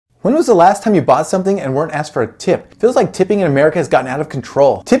When was the last time you bought something and weren't asked for a tip? It feels like tipping in America has gotten out of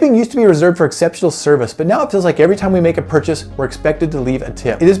control. Tipping used to be reserved for exceptional service, but now it feels like every time we make a purchase, we're expected to leave a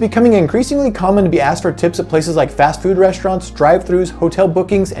tip. It is becoming increasingly common to be asked for tips at places like fast food restaurants, drive-thrus, hotel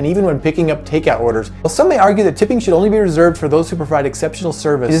bookings, and even when picking up takeout orders. While some may argue that tipping should only be reserved for those who provide exceptional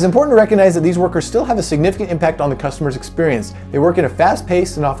service, it is important to recognize that these workers still have a significant impact on the customer's experience. They work in a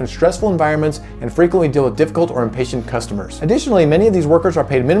fast-paced and often stressful environments and frequently deal with difficult or impatient customers. Additionally, many of these workers are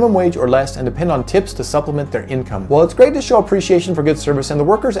paid minimum wage or less and depend on tips to supplement their income. While it's great to show appreciation for good service, and the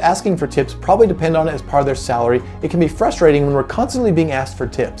workers asking for tips probably depend on it as part of their salary, it can be frustrating when we're constantly being asked for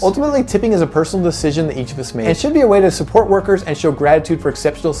tips. Ultimately, tipping is a personal decision that each of us makes, and it should be a way to support workers and show gratitude for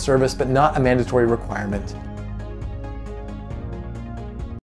exceptional service, but not a mandatory requirement.